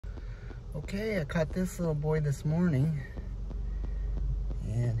Okay, I caught this little boy this morning,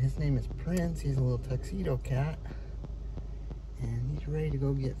 and his name is Prince. He's a little tuxedo cat, and he's ready to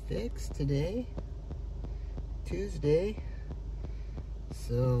go get fixed today, Tuesday.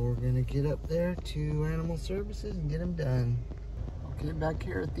 So we're gonna get up there to Animal Services and get him done. Okay, back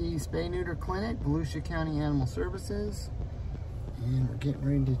here at the Spay Neuter Clinic, Volusia County Animal Services, and we're getting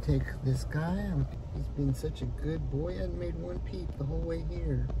ready to take this guy. He's been such a good boy. I hadn't made one peep the whole way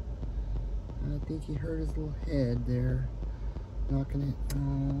here. I think he hurt his little head there, knocking it.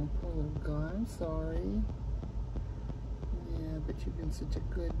 Oh, poor little guy, I'm sorry. Yeah, but you've been such a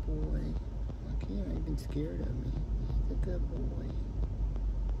good boy. Like, you're not even scared of me. He's a good boy.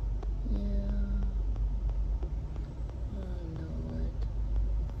 Yeah. I know it.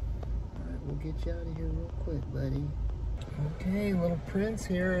 Alright, we'll get you out of here real quick, buddy. Okay, little Prince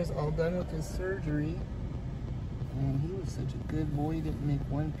here is all done with his surgery. And he was such a good boy, he didn't make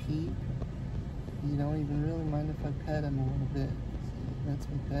one peep. You don't even really mind if I pet him a little bit. See, he lets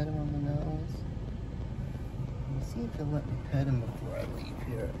me pet him on the nose. Let's see if he'll let me pet him before I leave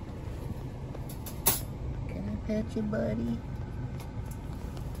here. Can I pet you, buddy?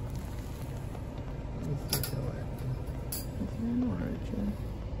 Let's see if he'll let me. He's gonna hurt you.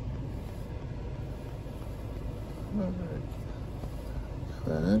 He'll hurt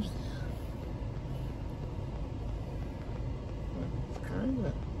you. Loves you. It's kind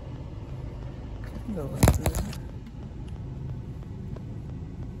of... Go like that.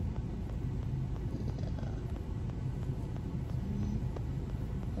 Yeah.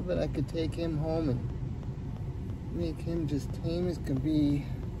 I bet I could take him home and make him just tame as can be.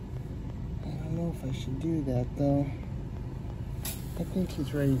 I don't know if I should do that though. I think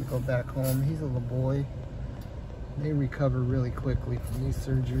he's ready to go back home. He's a little boy. They recover really quickly from these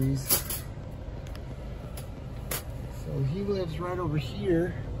surgeries. So he lives right over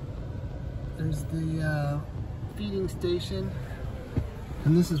here. There's the feeding station,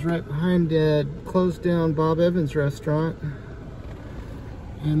 and this is right behind that closed down Bob Evans restaurant.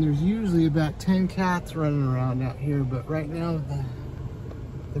 And there's usually about 10 cats running around out here, but right now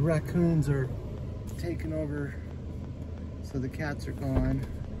the raccoons are taking over, so the cats are gone.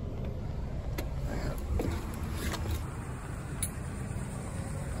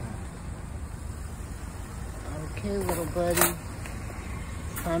 Okay, little buddy.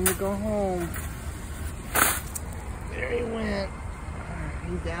 Time to go home. There he went.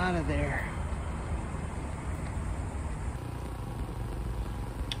 He's out of there.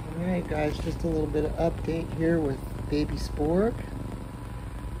 Alright guys, just a little bit of update here with baby Spork.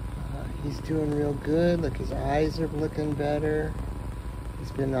 He's doing real good. Look, his eyes are looking better.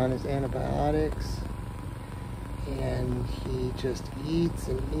 He's been on his antibiotics. And he just eats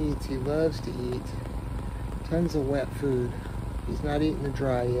and eats. He loves to eat. Tons of wet food. He's not eating the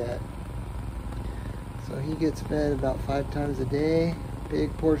dry yet. So he gets fed about 5 times a day,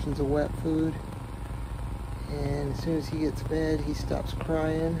 big portions of wet food. And as soon as he gets fed, he stops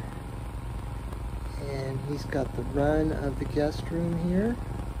crying. And he's got the run of the guest room here.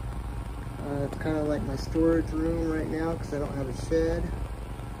 It's kind of like my storage room right now because I don't have a shed.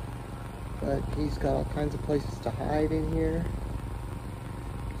 But he's got all kinds of places to hide in here.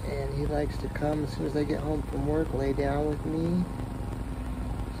 And he likes to come as soon as I get home from work, lay down with me,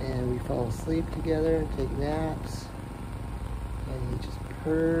 and we fall asleep together and take naps, and he just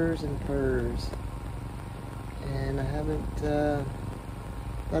purrs and purrs. And I haven't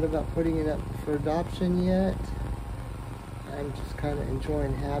thought about putting it up for adoption yet. I'm just kind of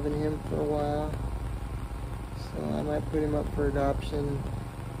enjoying having him for a while, so I might put him up for adoption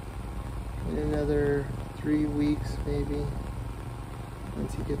in another 3 weeks maybe,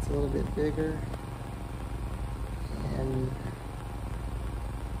 once he gets a little bit bigger. And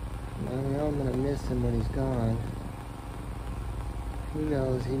I know I'm gonna miss him when he's gone. Who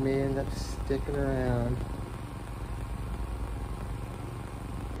knows, he may end up sticking around.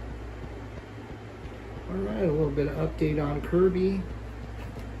 Alright, a little bit of update on Kirby.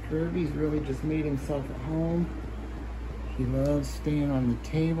 Kirby's really just made himself at home. He loves staying on the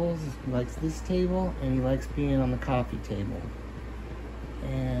tables. He likes this table, and he likes being on the coffee table.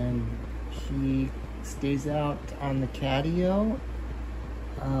 And he stays out on the catio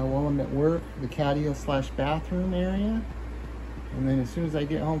while I'm at work, the catio / bathroom area. And then as soon as I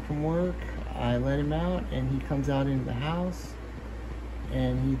get home from work, I let him out and he comes out into the house,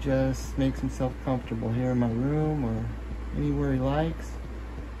 and he just makes himself comfortable here in my room or anywhere he likes.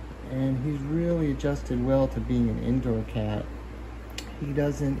 And he's really adjusted well to being an indoor cat. He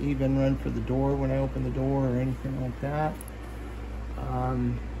doesn't even run for the door when I open the door or anything like that.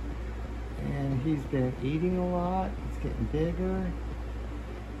 And he's been eating a lot. He's getting bigger.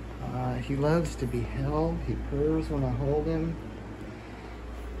 he loves to be held. He purrs when I hold him.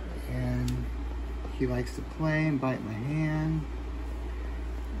 And he likes to play and bite my hand.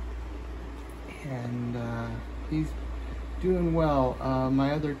 And he's doing well.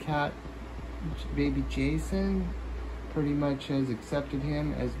 My other cat, baby Jason, pretty much has accepted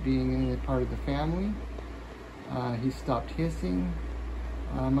him as being a part of the family. He stopped hissing.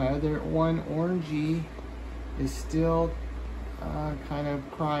 My other one, Orangey, is still kind of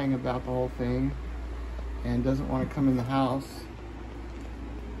crying about the whole thing and doesn't want to come in the house.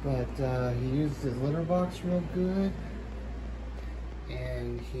 But he uses his litter box real good.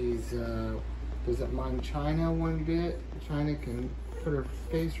 And he's doesn't mind China one bit. China can put her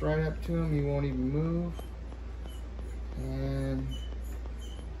face right up to him. He won't even move. And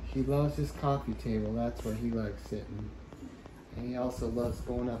he loves his coffee table. That's where he likes sitting. And he also loves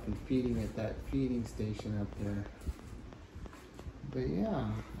going up and feeding at that feeding station up there. But yeah,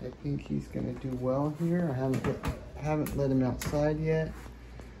 I think he's gonna do well here. I haven't let him outside yet.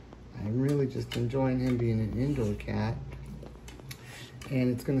 I'm really just enjoying him being an indoor cat. And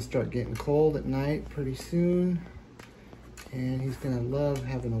it's gonna start getting cold at night pretty soon. And he's gonna love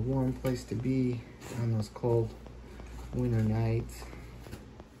having a warm place to be on those cold winter nights.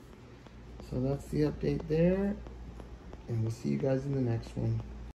 So that's the update there. And we'll see you guys in the next one.